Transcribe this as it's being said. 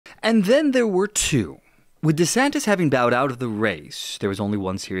And then there were two. With DeSantis having bowed out of the race, there was only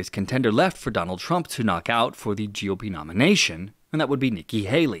one serious contender left for Donald Trump to knock out for the GOP nomination, and that would be Nikki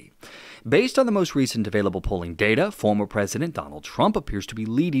Haley. Based on the most recent available polling data, former President Donald Trump appears to be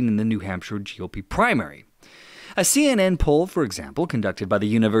leading in the New Hampshire GOP primary. A CNN poll, for example, conducted by the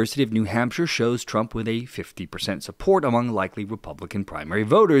University of New Hampshire shows Trump with a 50% support among likely Republican primary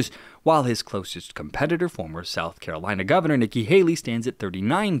voters, while his closest competitor, former South Carolina Governor Nikki Haley, stands at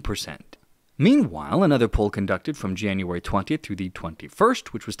 39%. Meanwhile, another poll conducted from January 20th through the 21st,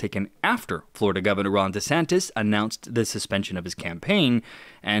 which was taken after Florida Governor Ron DeSantis announced the suspension of his campaign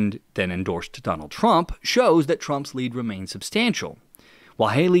and then endorsed Donald Trump, shows that Trump's lead remains substantial.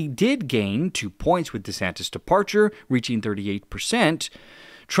 While Haley did gain 2 points with DeSantis' departure, reaching 38%,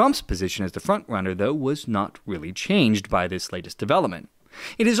 Trump's position as the frontrunner, though, was not really changed by this latest development.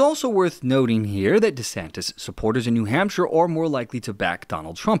 It is also worth noting here that DeSantis supporters in New Hampshire are more likely to back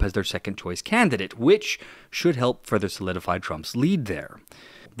Donald Trump as their second-choice candidate, which should help further solidify Trump's lead there.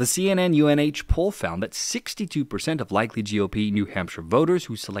 The CNN-UNH poll found that 62% of likely GOP New Hampshire voters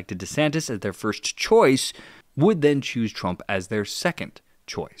who selected DeSantis as their first choice would then choose Trump as their second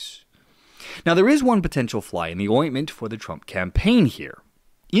choice. Now, there is one potential fly in the ointment for the Trump campaign here.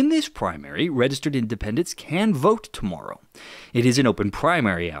 In this primary, registered independents can vote tomorrow. It is an open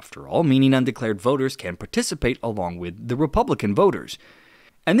primary, after all, meaning undeclared voters can participate along with the Republican voters.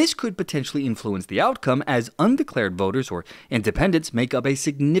 And this could potentially influence the outcome, as undeclared voters or independents make up a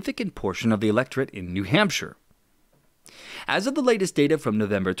significant portion of the electorate in New Hampshire. As of the latest data from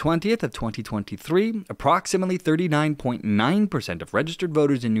November 20th of 2023, approximately 39.9% of registered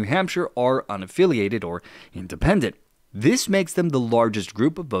voters in New Hampshire are unaffiliated or independent. This makes them the largest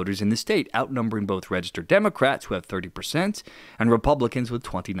group of voters in the state, outnumbering both registered Democrats, who have 30%, and Republicans with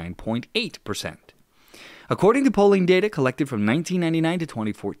 29.8%. According to polling data collected from 1999 to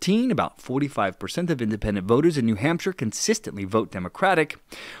 2014, about 45% of independent voters in New Hampshire consistently vote Democratic,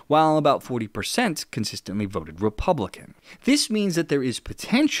 while about 40% consistently voted Republican. This means that there is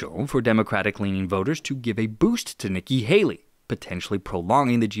potential for Democratic-leaning voters to give a boost to Nikki Haley, potentially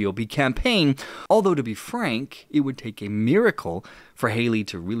prolonging the GOP campaign, although to be frank, it would take a miracle for Haley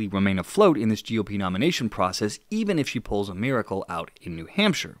to really remain afloat in this GOP nomination process, even if she pulls a miracle out in New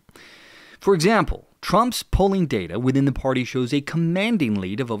Hampshire. For example, Trump's polling data within the party shows a commanding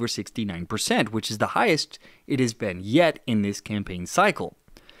lead of over 69%, which is the highest it has been yet in this campaign cycle.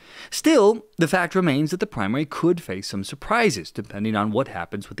 Still, the fact remains that the primary could face some surprises, depending on what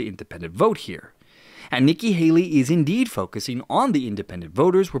happens with the independent vote here. And Nikki Haley is indeed focusing on the independent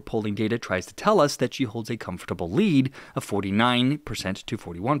voters, where polling data tries to tell us that she holds a comfortable lead of 49% to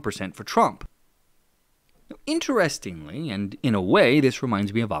 41% for Trump. Interestingly, and in a way, this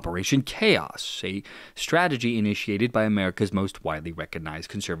reminds me of Operation Chaos, a strategy initiated by America's most widely recognized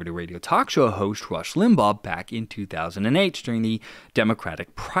conservative radio talk show host Rush Limbaugh back in 2008 during the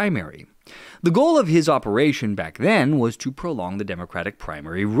Democratic primary. The goal of his operation back then was to prolong the Democratic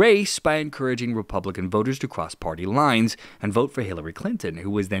primary race by encouraging Republican voters to cross party lines and vote for Hillary Clinton, who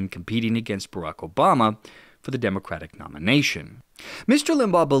was then competing against Barack Obama for the Democratic nomination. Mr.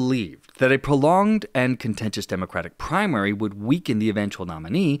 Limbaugh believed that a prolonged and contentious Democratic primary would weaken the eventual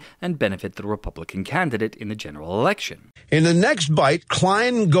nominee and benefit the Republican candidate in the general election. In the next bite,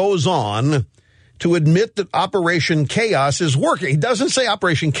 Klein goes on to admit that Operation Chaos is working. He doesn't say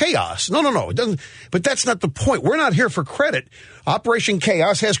Operation Chaos. No, it doesn't. But that's not the point. We're not here for credit. Operation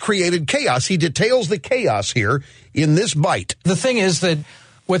Chaos has created chaos. He details the chaos here in this bite. The thing is that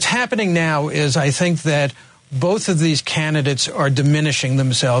what's happening now is I think that both of these candidates are diminishing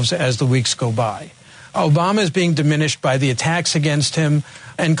themselves as the weeks go by. Obama is being diminished by the attacks against him,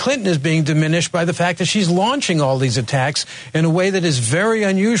 and Clinton is being diminished by the fact that she's launching all these attacks in a way that is very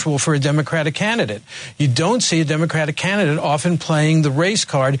unusual for a Democratic candidate. You don't see a Democratic candidate often playing the race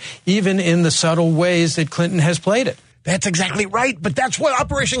card, even in the subtle ways that Clinton has played it. That's exactly right, but that's what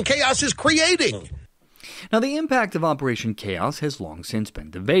Operation Chaos is creating. Now, the impact of Operation Chaos has long since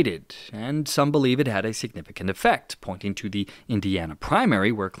been debated, and some believe it had a significant effect, pointing to the Indiana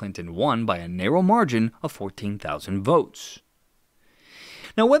primary where Clinton won by a narrow margin of 14,000 votes.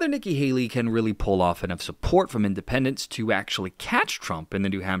 Now, whether Nikki Haley can really pull off enough support from independents to actually catch Trump in the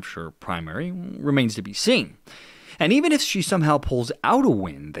New Hampshire primary remains to be seen. And even if she somehow pulls out a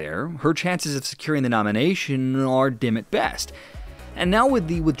win there, her chances of securing the nomination are dim at best. And now with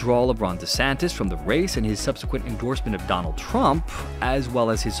the withdrawal of Ron DeSantis from the race and his subsequent endorsement of Donald Trump, as well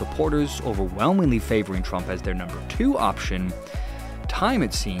as his supporters overwhelmingly favoring Trump as their number 2 option, time,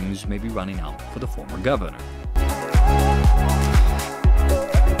 it seems, may be running out for the former governor.